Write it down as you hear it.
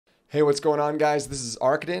Hey, what's going on, guys? This is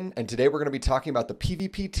Arkaden, and today we're going to be talking about the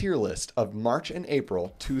PvP tier list of March and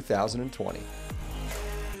April 2020.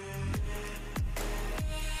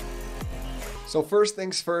 So first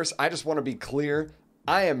things first, I just want to be clear,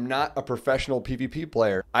 I am not a professional PvP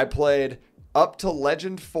player. I played up to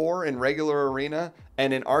Legend 4 in regular arena,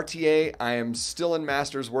 and in RTA, I am still in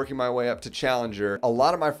Masters working my way up to Challenger. A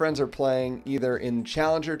lot of my friends are playing either in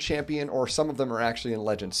Challenger, Champion, or some of them are actually in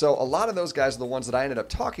Legend. So a lot of those guys are the ones that I ended up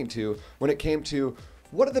talking to when it came to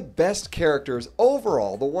what are the best characters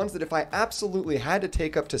overall, the ones that if I absolutely had to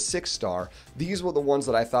take up to 6-star, these were the ones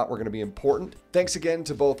that I thought were going to be important. Thanks again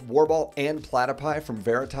to both Warball and Platypi from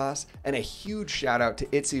Veritas, and a huge shout out to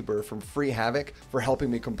Itzyber from Free Havoc for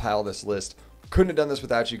helping me compile this list. Couldn't have done this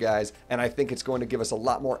without you guys, and I think it's going to give us a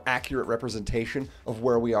lot more accurate representation of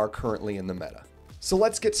where we are currently in the meta. So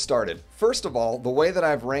let's get started. First of all, the way that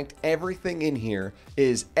I've ranked everything in here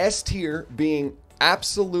is S tier being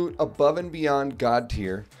absolute above and beyond God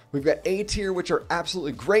tier. We've got A tier, which are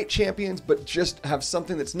absolutely great champions, but just have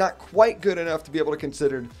something that's not quite good enough to be able to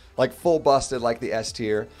consider like full busted like the S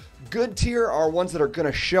tier. Good tier are ones that are going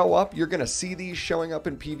to show up. You're going to see these showing up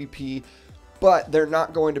in PvP, but they're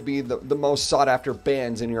not going to be the most sought after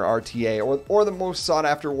bans in your RTA or the most sought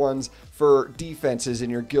after ones for defenses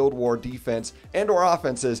in your Guild War defense and or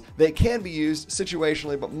offenses. They can be used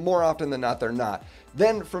situationally, but more often than not, they're not.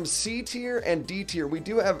 Then from C tier and D tier, we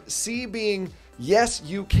do have C being, yes,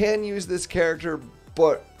 you can use this character,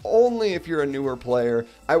 but only if you're a newer player.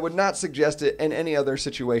 I would not suggest it in any other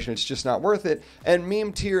situation. It's just not worth it. And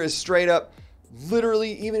meme tier is straight up,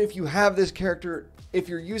 literally, even if you have this character, if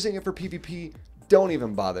you're using it for PvP, don't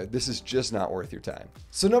even bother. This is just not worth your time.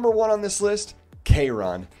 So number one on this list,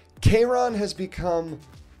 Kayron. Kayron has become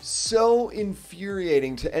so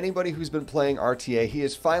infuriating to anybody who's been playing RTA. He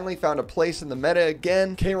has finally found a place in the meta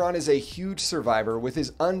again. Kayron is a huge survivor with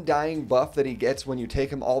his undying buff that he gets when you take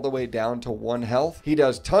him all the way down to 1 health. He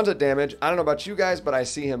does tons of damage. I don't know about you guys, but I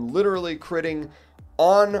see him literally critting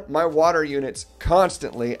on my water units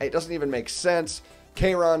constantly. It doesn't even make sense.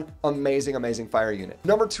 Kayron, amazing, amazing fire unit.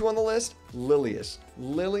 Number 2 on the list, Lilius.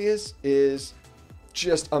 Lilius is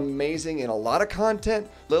just amazing in a lot of content.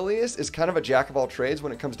 Lilius is kind of a jack of all trades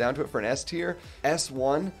when it comes down to it for an S tier.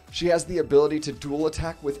 S1, she has the ability to dual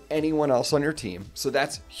attack with anyone else on your team. So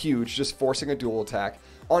that's huge, just forcing a dual attack.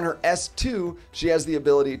 On her S2, she has the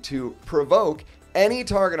ability to provoke any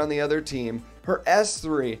target on the other team. Her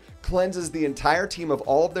S3 cleanses the entire team of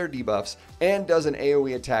all of their debuffs and does an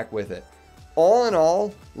AoE attack with it. All in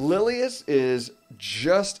all, Lilius is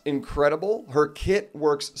just incredible. Her kit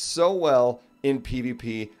works so well in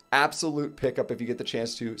PvP. Absolute pickup if you get the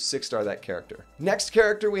chance to 6-star that character. Next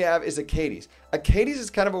character we have is Achates. Achates is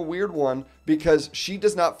kind of a weird one because she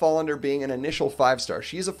does not fall under being an initial 5-star.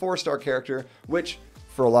 She's a 4-star character, which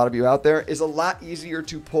for a lot of you out there is a lot easier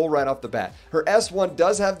to pull right off the bat. Her S1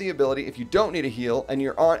 does have the ability, if you don't need a heal and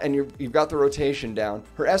you're on and you've got the rotation down,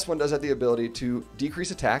 her S1 does have the ability to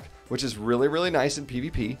decrease attack, which is really, really nice in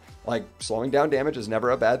PvP. Like, slowing down damage is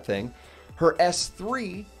never a bad thing. Her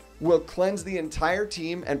S3 will cleanse the entire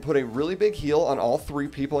team and put a really big heal on all 3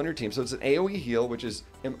 people on your team. So it's an AoE heal, which is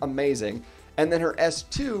amazing. And then her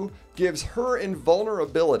S2 gives her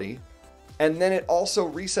invulnerability, and then it also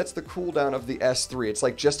resets the cooldown of the S3. It's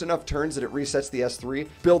like just enough turns that it resets the S3.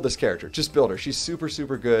 Build this character. Just build her. She's super,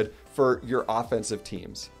 super good for your offensive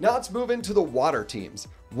teams. Now let's move into the water teams.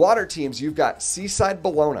 Water teams, you've got Seaside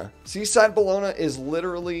Bellona. Seaside Bellona is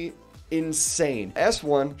literally insane.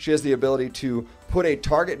 S1, she has the ability to put a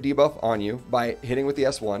target debuff on you by hitting with the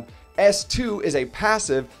S1. S2 is a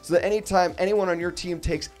passive, so that anytime anyone on your team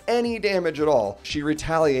takes any damage at all, she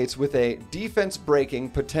retaliates with a defense breaking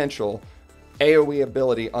potential AoE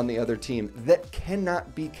ability on the other team that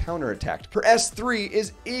cannot be counterattacked. Her S3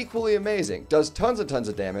 is equally amazing, does tons and tons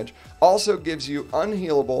of damage, also gives you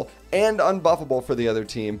unhealable and unbuffable for the other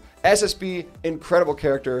team. SSB, incredible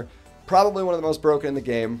character, probably one of the most broken in the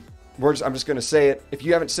game. I'm just gonna say it, if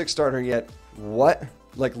you haven't 6-starred her yet, what?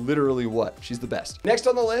 Like literally what? She's the best. Next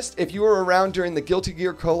on the list, if you were around during the Guilty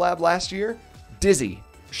Gear collab last year, Dizzy.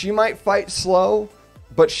 She might fight slow,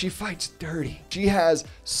 but she fights dirty. She has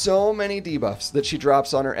so many debuffs that she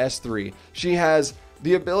drops on her S3. She has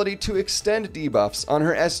the ability to extend debuffs on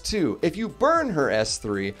her S2. If you burn her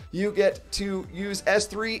S3, you get to use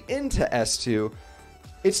S3 into S2.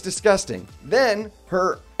 It's disgusting. Then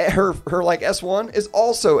her like S1 is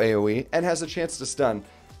also AoE and has a chance to stun.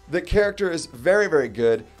 The character is very, very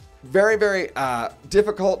good. Very, very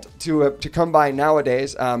difficult to come by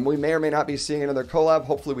nowadays. We may or may not be seeing another collab.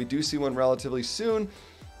 Hopefully we do see one relatively soon.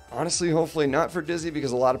 Honestly, hopefully not for Dizzy,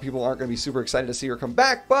 because a lot of people aren't going to be super excited to see her come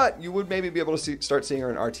back, but you would maybe be able to start seeing her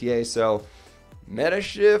in RTA, so meta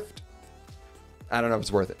shift, I don't know if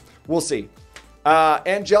it's worth it. We'll see.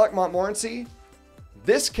 Angelic Montmorency,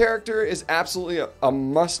 this character is absolutely a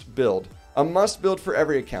must build. A must build for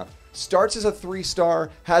every account. Starts as a 3-star,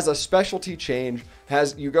 has a specialty change,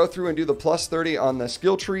 you go through and do the plus 30 on the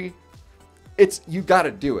skill tree. You got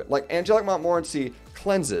to do it. Like Angelic Montmorency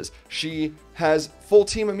cleanses. She has full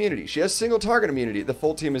team immunity. She has single target immunity. The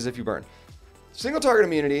full team is if you burn. Single target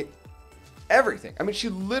immunity, everything. I mean, she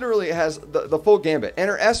literally has the full gambit. And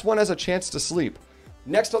her S1 has a chance to sleep.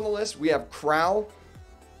 Next on the list, we have Crow.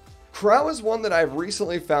 Crow is one that I've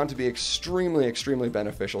recently found to be extremely, extremely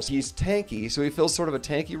beneficial. He's tanky, so he fills sort of a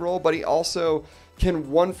tanky role, but he also can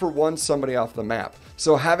 1-for-1 somebody off the map.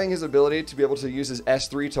 So having his ability to be able to use his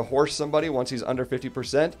S3 to horse somebody once he's under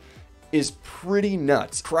 50% is pretty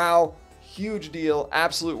nuts. Crow, huge deal,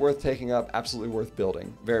 absolute worth taking up, absolutely worth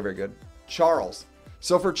building. Very, very good. Charles.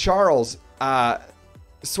 So for Charles,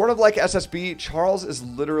 sort of like SSB, Charles is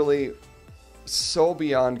literally so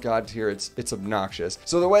beyond god tier, it's obnoxious.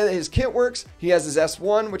 So the way that his kit works, he has his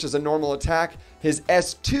S1, which is a normal attack. His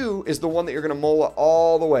S2 is the one that you're going to mola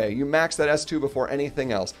all the way. You max that S2 before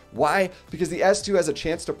anything else. Why? Because the S2 has a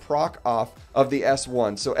chance to proc off of the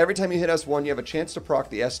S1. So every time you hit S1, you have a chance to proc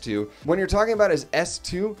the S2. When you're talking about his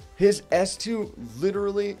S2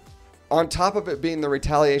 literally, on top of it being the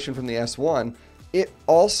retaliation from the S1, it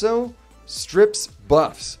also strips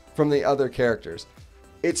buffs from the other characters.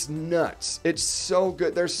 It's nuts. It's so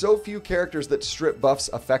good. There's so few characters that strip buffs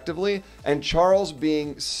effectively, and Charles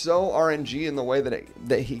being so RNG in the way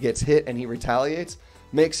that he gets hit and he retaliates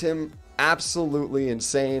makes him absolutely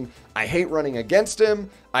insane. I hate running against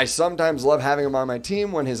him. I sometimes love having him on my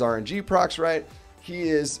team when his RNG procs right. He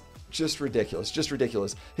is just ridiculous, just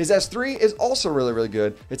ridiculous. His S3 is also really, really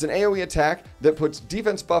good. It's an AoE attack that puts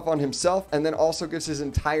defense buff on himself and then also gives his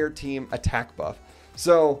entire team attack buff.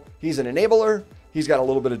 So he's an enabler. He's got a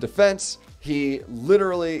little bit of defense. He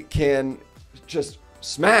literally can just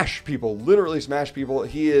smash people, literally smash people.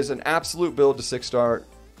 He is an absolute build to 6-star.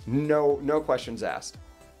 No questions asked.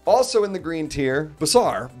 Also in the green tier,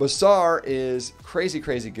 Basar. Basar is crazy,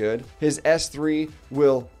 crazy good. His S3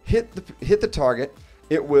 will hit the target.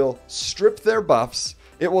 It will strip their buffs.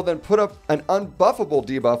 It will then put up an unbuffable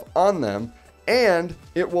debuff on them, and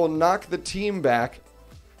it will knock the team back.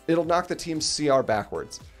 It'll knock the team's CR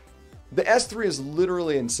backwards. The S3 is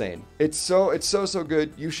literally insane. It's so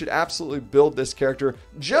good. You should absolutely build this character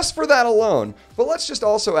just for that alone. But let's just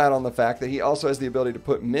also add on the fact that he also has the ability to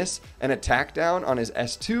put miss and attack down on his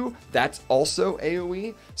S2. That's also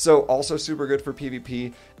AoE, so also super good for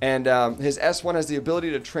PvP. And his S1 has the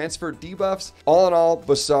ability to transfer debuffs. All in all,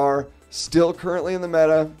 Basar, still currently in the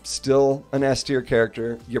meta, still an S tier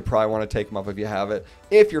character. You probably want to take him up if you have it,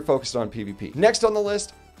 if you're focused on PvP. Next on the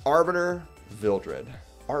list, Arbiter Vildred.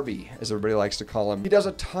 Arby, as everybody likes to call him. He does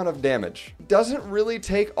a ton of damage. Doesn't really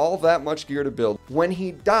take all that much gear to build. When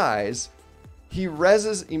he dies, he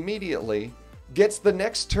reses immediately, gets the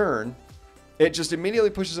next turn, it just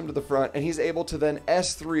immediately pushes him to the front, and he's able to then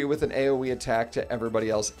S3 with an AoE attack to everybody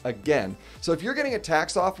else again. So if you're getting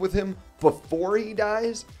attacks off with him before he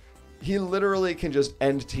dies, he literally can just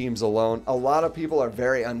end teams alone. A lot of people are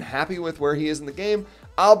very unhappy with where he is in the game.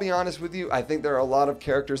 I'll be honest with you, I think there are a lot of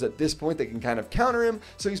characters at this point that can kind of counter him,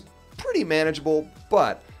 so he's pretty manageable,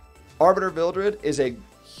 but Arbiter Vildred is a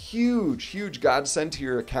huge, huge godsend to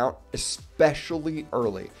your account, especially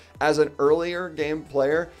early. As an earlier game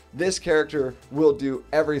player, this character will do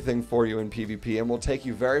everything for you in PvP and will take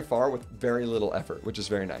you very far with very little effort, which is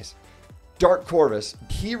very nice. Dark Corvus,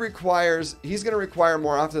 he's going to require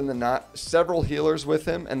more often than not several healers with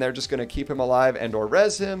him, and they're just going to keep him alive and or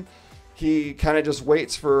res him. He kind of just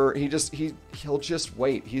waits for, he'll just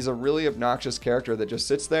wait. He's a really obnoxious character that just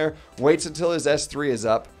sits there, waits until his S3 is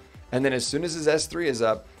up, and then as soon as his S3 is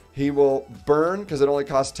up, he will burn, because it only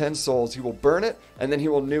costs 10 souls, he will burn it, and then he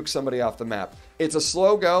will nuke somebody off the map. It's a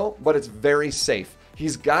slow go, but it's very safe.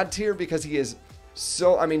 He's god tier because he is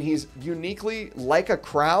he's uniquely like a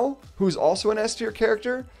Crow, who's also an S tier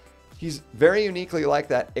character. He's very uniquely like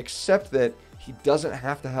that, except that he doesn't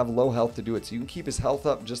have to have low health to do it. So you can keep his health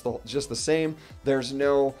up just the same. There's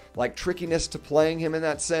no like trickiness to playing him in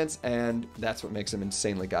that sense, and that's what makes him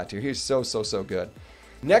insanely god tier. He's so good.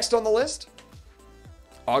 Next on the list,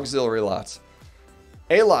 Auxiliary Lots.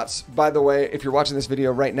 Alots, by the way, if you're watching this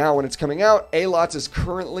video right now when it's coming out, Alots is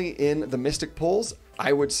currently in the Mystic pools.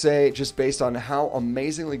 I would say, just based on how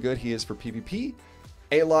amazingly good he is for PvP,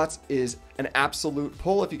 Alots is an absolute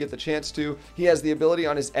pull if you get the chance to. He has the ability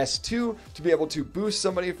on his S2 to be able to boost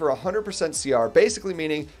somebody for 100% CR, basically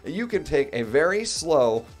meaning that you can take a very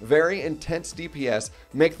slow, very intense DPS,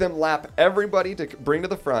 make them lap everybody to bring to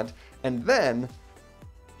the front, and then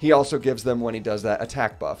he also gives them, when he does that,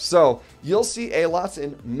 attack buff. So you'll see Alots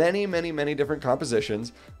in many, many, many different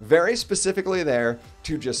compositions, very specifically there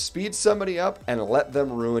to just speed somebody up and let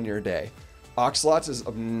them ruin your day. Oxlots is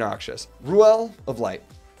obnoxious. Ruel of Light.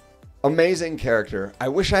 Amazing character. I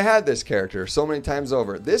wish I had this character so many times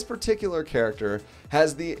over. This particular character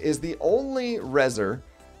is the only reser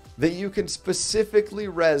that you can specifically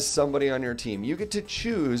res somebody on your team. You get to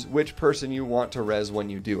choose which person you want to res when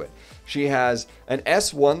you do it. She has an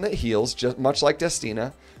S1 that heals, just much like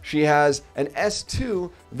Destina. She has an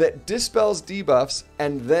S2 that dispels debuffs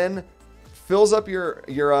and then fills up your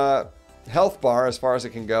health bar as far as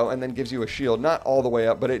it can go, and then gives you a shield. Not all the way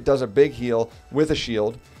up, but it does a big heal with a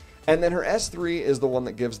shield. And then her S3 is the one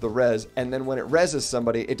that gives the res, and then when it reses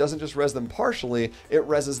somebody, it doesn't just res them partially, it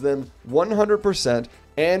reses them 100%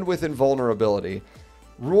 and with invulnerability.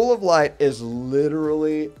 Rule of Light is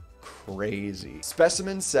literally crazy.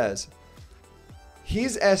 Specimen says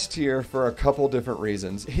he's S tier for a couple different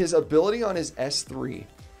reasons. His ability on his S3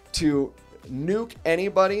 to nuke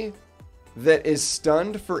anybody that is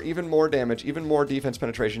stunned for even more damage, even more defense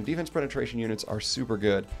penetration. Defense penetration units are super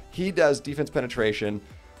good. He does defense penetration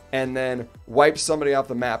and then wipes somebody off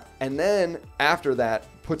the map, and then after that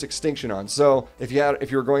puts extinction on. So if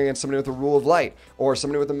you're going against somebody with a Rule of Light, or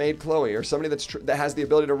somebody with a Maid Chloe, or somebody that has the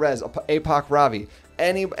ability to res APOC Ravi,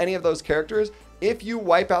 any of those characters, if you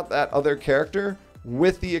wipe out that other character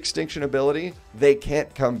with the extinction ability, they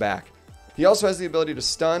can't come back. He also has the ability to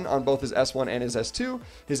stun on both his S1 and his S2.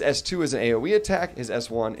 His S2 is an AoE attack. His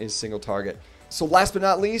S1 is single target. So last but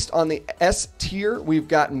not least, on the S tier, we've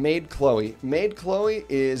got Maid Chloe. Maid Chloe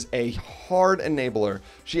is a hard enabler.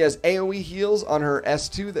 She has AoE heals on her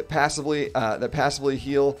S2 that passively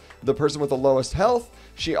heal the person with the lowest health.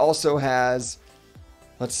 She also has,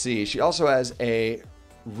 she also has a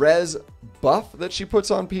res buff that she puts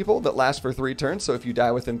on people that lasts for 3 turns. So if you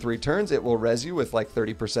die within 3 turns, it will res you with like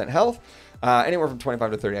 30% health, anywhere from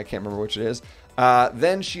 25 to 30. I can't remember which it is.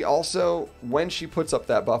 Then she also, when she puts up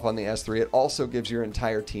that buff on the S3, it also gives your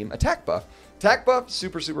entire team attack buff. Attack buff,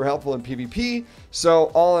 super, super helpful in PvP. So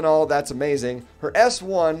all in all, that's amazing. Her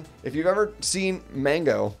S1, if you've ever seen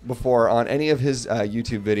Mango before on any of his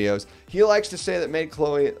YouTube videos, he likes to say that Maid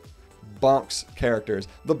Chloe bonks characters.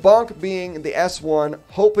 The bonk being the S1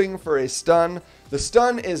 hoping for a stun. The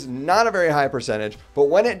stun is not a very high percentage, but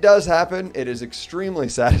when it does happen, it is extremely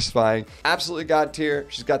satisfying. Absolutely god tier.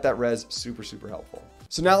 She's got that res, super, super helpful.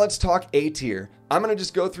 So now let's talk A tier. I'm going to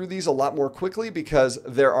just go through these a lot more quickly because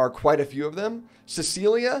there are quite a few of them.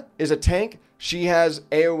 Cecilia is a tank. She has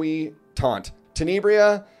AoE taunt.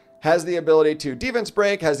 Tenebria has the ability to defense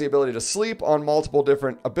break, has the ability to sleep on multiple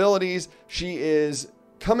different abilities. She is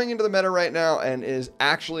coming into the meta right now and is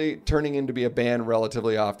actually turning into be a ban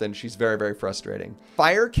relatively often. She's very, very frustrating.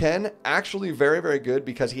 Fire Ken, actually very, very good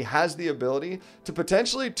because he has the ability to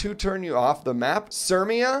potentially turn you off the map.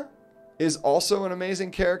 Sirmia is also an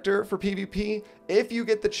amazing character for PvP. If you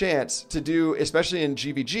get the chance to do, especially in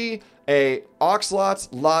GVG, a Oxlots,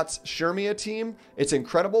 Lots, Shermia team, it's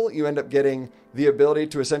incredible. You end up getting the ability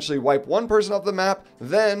to essentially wipe one person off the map,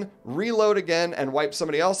 then reload again and wipe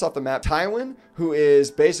somebody else off the map. Tywin, who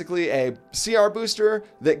is basically a CR booster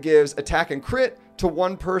that gives attack and crit to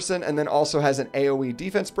one person and then also has an AoE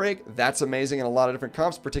defense break. That's amazing in a lot of different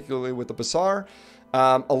comps, particularly with the Basar.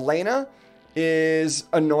 Elena is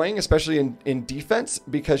annoying, especially in defense,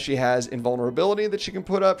 because she has invulnerability that she can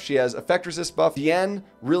put up. She has effect resist buff. Diane,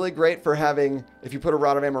 really great for having, if you put a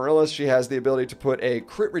Rod of Amaryllis, she has the ability to put a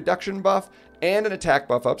crit reduction buff and an attack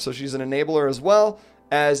buff up. So she's an enabler as well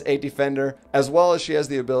as a defender, as well as she has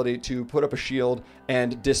the ability to put up a shield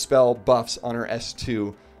and dispel buffs on her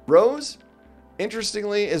S2. Rose,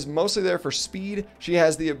 interestingly, is mostly there for speed. She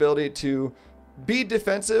has the ability to be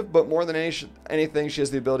defensive, but more than anything, she has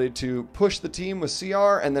the ability to push the team with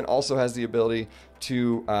CR, and then also has the ability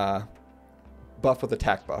to buff with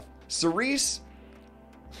attack buff. Cerise,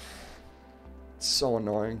 so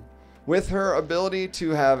annoying. With her ability to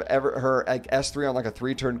have her like S3 on like a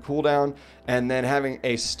 3-turn cooldown, and then having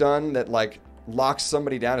a stun that like locks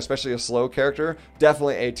somebody down, especially a slow character,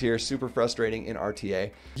 definitely A tier, super frustrating in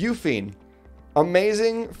RTA. Euphine,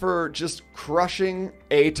 amazing for just crushing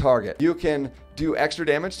a target. You can do extra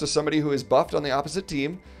damage to somebody who is buffed on the opposite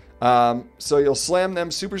team. So you'll slam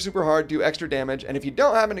them super, super hard, do extra damage, and if you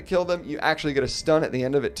don't happen to kill them, you actually get a stun at the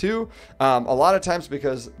end of it too. A lot of times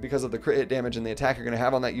because of the crit hit damage and the attack you're going to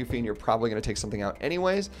have on that Yuffie, you're probably going to take something out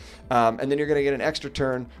anyways. And then you're going to get an extra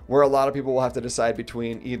turn where a lot of people will have to decide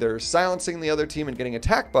between either silencing the other team and getting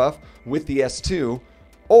attack buff with the S2,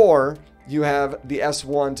 or you have the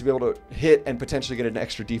S1 to be able to hit and potentially get an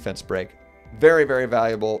extra defense break. Very, very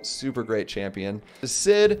valuable, super great champion.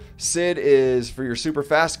 Sid is for your super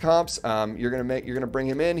fast comps. You're gonna bring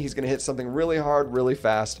him in. He's gonna hit something really hard, really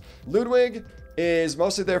fast. Ludwig is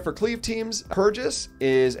mostly there for cleave teams. Purgus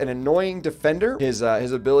is an annoying defender. His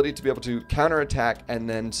ability to be able to counterattack and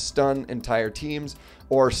then stun entire teams,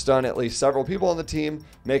 or stun at least several people on the team,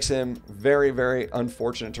 makes him very, very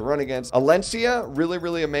unfortunate to run against. Alencia, really,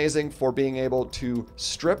 really amazing for being able to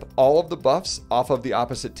strip all of the buffs off of the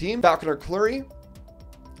opposite team. Falconer Kluri,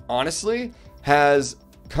 honestly, has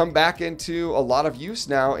come back into a lot of use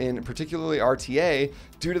now in particularly RTA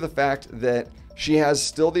due to the fact that she has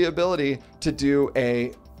still the ability to do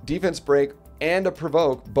a defense break and a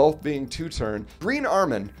provoke, both being 2-turn. Green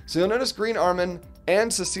Armin. So you'll notice Green Armin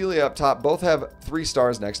and Cecilia up top both have 3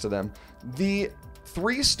 stars next to them. The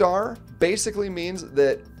 3-star basically means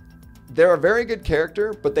that they're a very good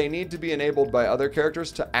character, but they need to be enabled by other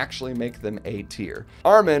characters to actually make them A tier.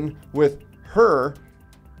 Armin, with her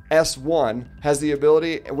S1, has the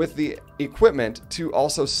ability with the equipment to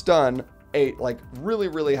also stun a really,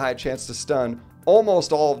 really high chance to stun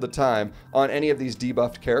almost all of the time on any of these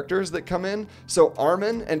debuffed characters that come in. So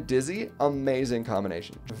Armin and Dizzy, amazing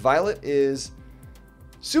combination. Violet is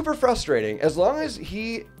super frustrating. As long as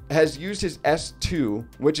he has used his S2,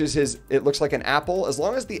 which is it looks like an apple. As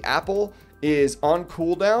long as the apple is on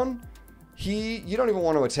cooldown, you don't even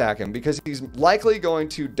want to attack him because he's likely going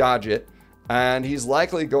to dodge it and he's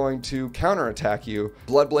likely going to counterattack you.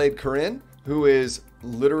 Bloodblade Corinne, who is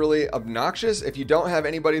literally obnoxious. If you don't have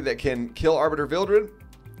anybody that can kill Arbiter Vildred,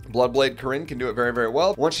 Bloodblade Corinne can do it very, very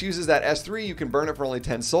well. Once she uses that S3, you can burn it for only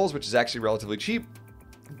 10 souls, which is actually relatively cheap.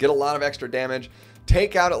 Get a lot of extra damage.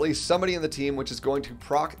 Take out at least somebody in the team, which is going to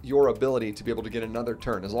proc your ability to be able to get another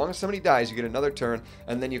turn. As long as somebody dies, you get another turn,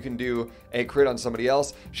 and then you can do a crit on somebody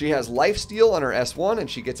else. She has lifesteal on her S1, and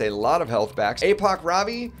she gets a lot of health backs. Apoc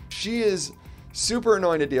Ravi, she is super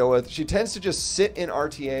annoying to deal with. She tends to just sit in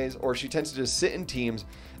RTAs, or she tends to just sit in teams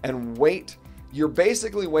and wait. You're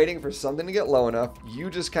basically waiting for something to get low enough. You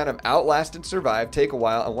just kind of outlast and survive, take a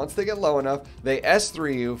while, and once they get low enough, they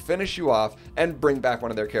S3 you, finish you off, and bring back one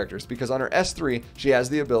of their characters. Because on her S3, she has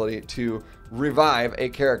the ability to revive a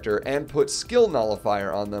character and put skill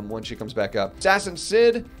nullifier on them when she comes back up. Assassin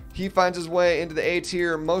Sid, he finds his way into the A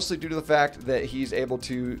tier, mostly due to the fact that he's able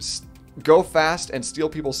to go fast and steal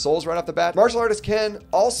people's souls right off the bat. Martial Artist Ken,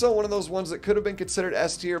 also one of those ones that could have been considered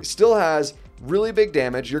S tier, still has really big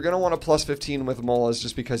damage. You're going to want a plus 15 with Molas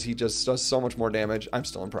just because he just does so much more damage. I'm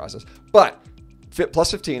still in process, but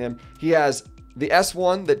plus 15 him. He has the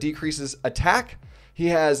S1 that decreases attack. He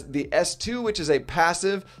has the S2, which is a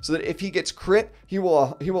passive, so that if he gets crit, he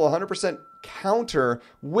will 100% counter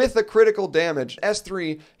with a critical damage.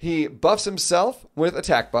 S3, he buffs himself with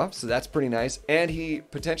attack buff, so that's pretty nice. And he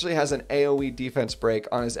potentially has an AoE defense break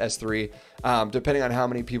on his S3, depending on how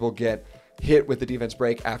many people get hit with the defense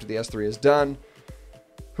break after the S3 is done.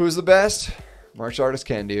 Who's the best? Martial Artist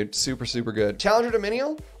Ken, dude. Super, super good. Challenger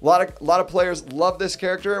Dominion. A lot of players love this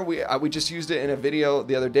character. We just used it in a video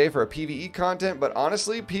the other day for a PvE content, but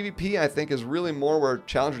honestly, PvP I think is really more where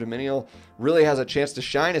Challenger Dominion really has a chance to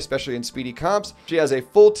shine, especially in speedy comps. She has a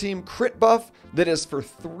full team crit buff that is for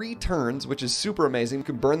 3 turns, which is super amazing. You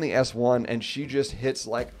can burn the S1 and she just hits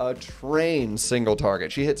like a train single target.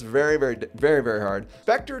 She hits very, very, very, very hard.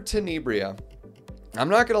 Spectre Tenebria. I'm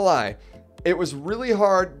not gonna lie. It was really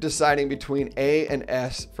hard deciding between A and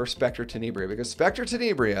S for Spectre Tenebria because Spectre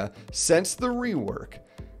Tenebria, since the rework,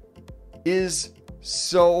 is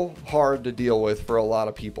so hard to deal with for a lot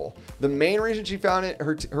of people. The main reason she found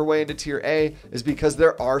her way into tier A is because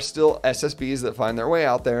there are still SSBs that find their way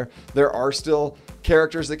out there. There are still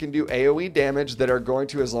characters that can do AoE damage that are going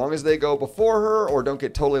to, as long as they go before her or don't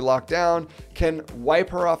get totally locked down, can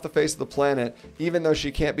wipe her off the face of the planet, even though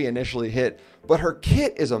she can't be initially hit. But her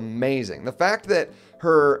kit is amazing. The fact that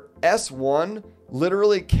her S1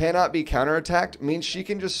 literally cannot be counterattacked means she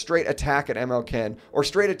can just straight attack at ML Ken or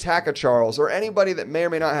straight attack at Charles or anybody that may or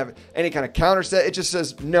may not have any kind of counter set. It just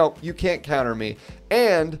says, no, you can't counter me.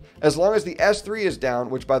 And as long as the S3 is down,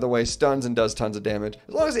 which by the way stuns and does tons of damage,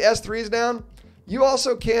 as long as the S3 is down, you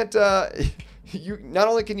also can't, you not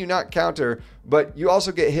only can you not counter, but you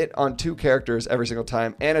also get hit on 2 characters every single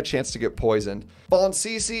time and a chance to get poisoned. Fallen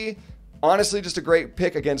CC, Honestly, just a great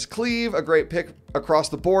pick against Cleave, a great pick across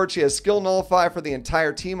the board. She has skill nullify for the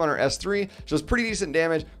entire team on her S3. She does pretty decent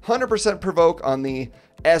damage, 100% provoke on the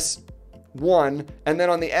S1, and then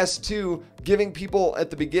on the S2, giving people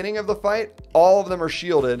at the beginning of the fight, all of them are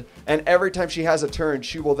shielded, and every time she has a turn,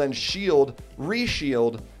 she will then shield,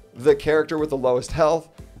 re-shield the character with the lowest health,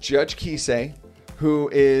 Judge Kisei, who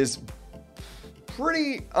is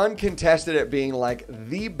pretty uncontested at being like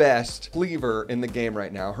the best cleaver in the game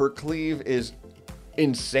right now. Her cleave is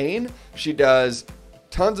insane. She does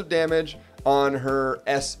tons of damage on her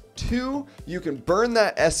S2. You can burn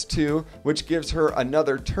that S2, which gives her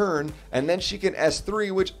another turn, and then she can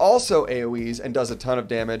S3, which also AoEs and does a ton of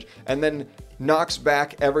damage, and then knocks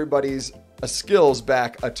back everybody's skills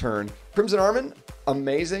back a turn. Crimson Armin,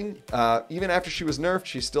 amazing. Even after she was nerfed,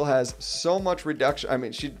 she still has so much reduction. I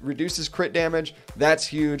mean, she reduces crit damage. That's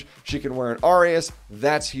huge. She can wear an Aureus.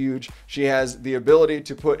 That's huge. She has the ability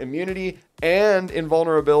to put immunity and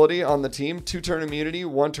invulnerability on the team. 2-turn immunity,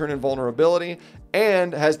 1-turn invulnerability,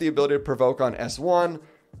 and has the ability to provoke on S1.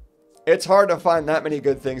 It's hard to find that many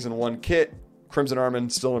good things in one kit. Crimson Armin,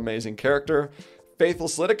 still an amazing character. Faithful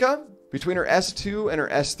Slitica, between her S2 and her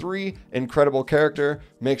S3, incredible character.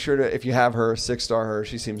 Make sure to, if you have her, 6-star her.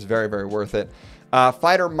 She seems very, very worth it.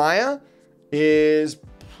 Fighter Maya is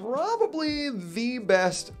probably the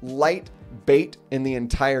best light bait in the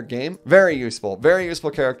entire game. Very useful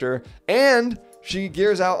character. And she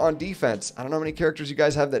gears out on defense. I don't know how many characters you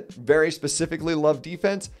guys have that very specifically love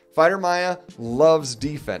defense. Fighter Maya loves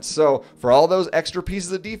defense. So for all those extra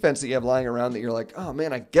pieces of defense that you have lying around that you're like, oh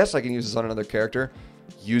man, I guess I can use this on another character,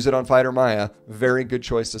 use it on Fighter Maya. Very good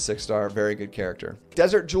choice to 6-star. Very good character.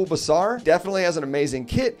 Desert Jewel Basar definitely has an amazing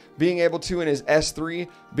kit. Being able to, in his S3,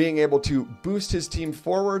 being able to boost his team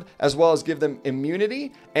forward as well as give them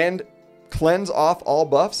immunity and cleanse off all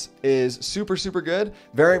buffs is super, super good.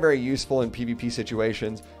 Very, very useful in PvP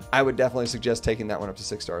situations. I would definitely suggest taking that one up to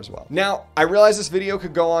 6-star as well. Now, I realize this video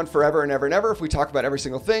could go on forever and ever and ever if we talk about every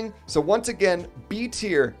single thing. So once again, B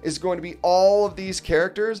tier is going to be all of these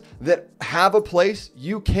characters that have a place.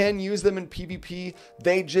 You can use them in PvP.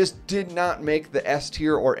 They just did not make the S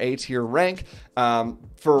tier or A tier rank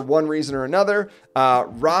for one reason or another.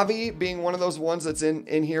 Ravi being one of those ones that's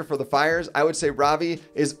in here for the fires. I would say Ravi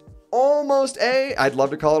is almost A. I'd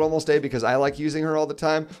love to call it almost A because I like using her all the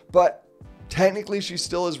time, but technically she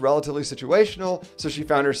still is relatively situational, so she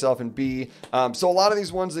found herself in B. So a lot of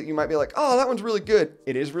these ones that you might be like, oh, that one's really good.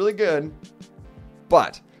 It is really good,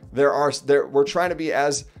 but we're trying to be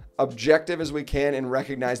as objective as we can in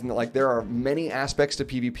recognizing that like there are many aspects to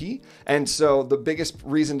PvP, and so the biggest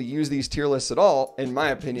reason to use these tier lists at all, in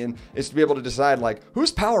my opinion, is to be able to decide like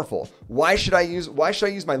who's powerful. Why should I use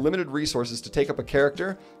my limited resources to take up a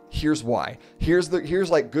character? Here's why. Here's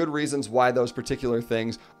like good reasons why those particular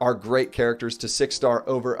things are great characters to 6-star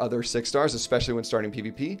over other 6-stars, especially when starting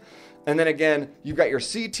PvP. And then again, you've got your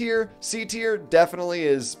C tier. C tier definitely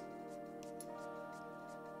is,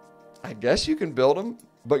 I guess you can build them,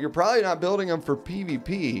 but you're probably not building them for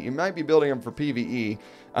PvP. You might be building them for PvE.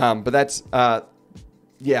 But that's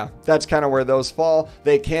yeah, that's kind of where those fall.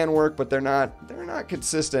 They can work, but they're not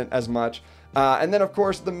consistent as much. And then of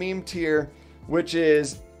course the meme tier, which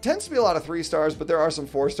tends to be a lot of 3-stars, but there are some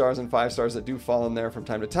 4-stars and 5-stars that do fall in there from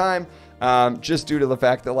time to time, just due to the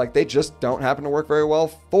fact that like they just don't happen to work very well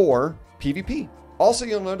for PvP. Also,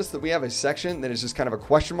 you'll notice that we have a section that is just kind of a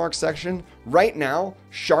question mark section. Right now,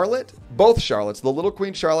 Charlotte, both Charlottes, the Little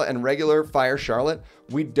Queen Charlotte and regular Fire Charlotte,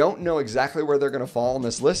 we don't know exactly where they're going to fall on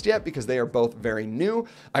this list yet because they are both very new.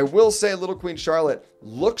 I will say Little Queen Charlotte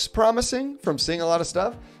looks promising from seeing a lot of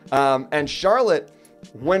stuff. And Charlotte,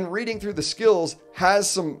 when reading through the skills, has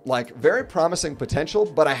some like very promising potential,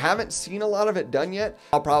 but I haven't seen a lot of it done yet.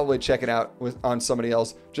 I'll probably check it out on somebody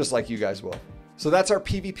else, just like you guys will. So that's our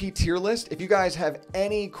PvP tier list. If you guys have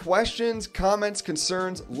any questions, comments,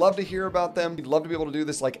 concerns, love to hear about them. We'd love to be able to do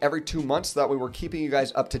this like every 2 months so that way we're keeping you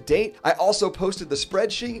guys up to date. I also posted the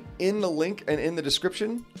spreadsheet in the link and in the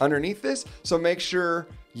description underneath this. So make sure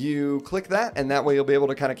you click that, and that way you'll be able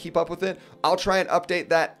to kind of keep up with it. I'll try and update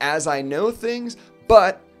that as I know things,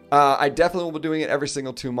 but I definitely will be doing it every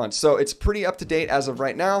single 2 months. So it's pretty up to date as of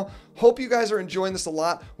right now. Hope you guys are enjoying this a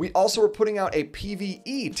lot. We also are putting out a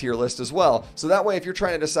PvE tier list as well. So that way, if you're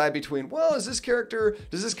trying to decide between, well, is this character,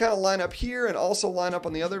 does this kind of line up here and also line up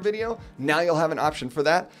on the other video? Now you'll have an option for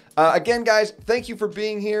that. Again, guys, thank you for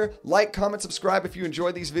being here. Like, comment, subscribe if you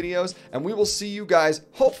enjoyed these videos, and we will see you guys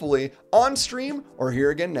hopefully on stream or here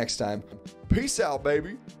again next time. Peace out,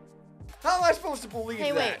 baby. How am I supposed to believe that?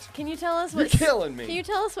 Hey, wait. Can you tell us You're killing me. Can you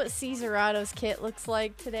tell us what Caesarato's kit looks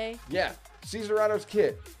like today? Yeah, Caesarato's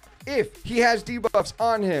kit. if he has debuffs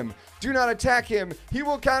on him. Do not attack him. He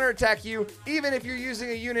will counterattack you even if you're using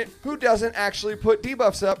a unit who doesn't actually put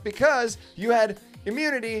debuffs up because you had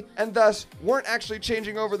immunity and thus weren't actually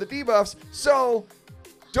changing over the debuffs. So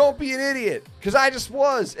don't be an idiot, because I just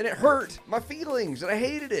was, and it hurt my feelings and I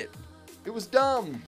hated it. It was dumb.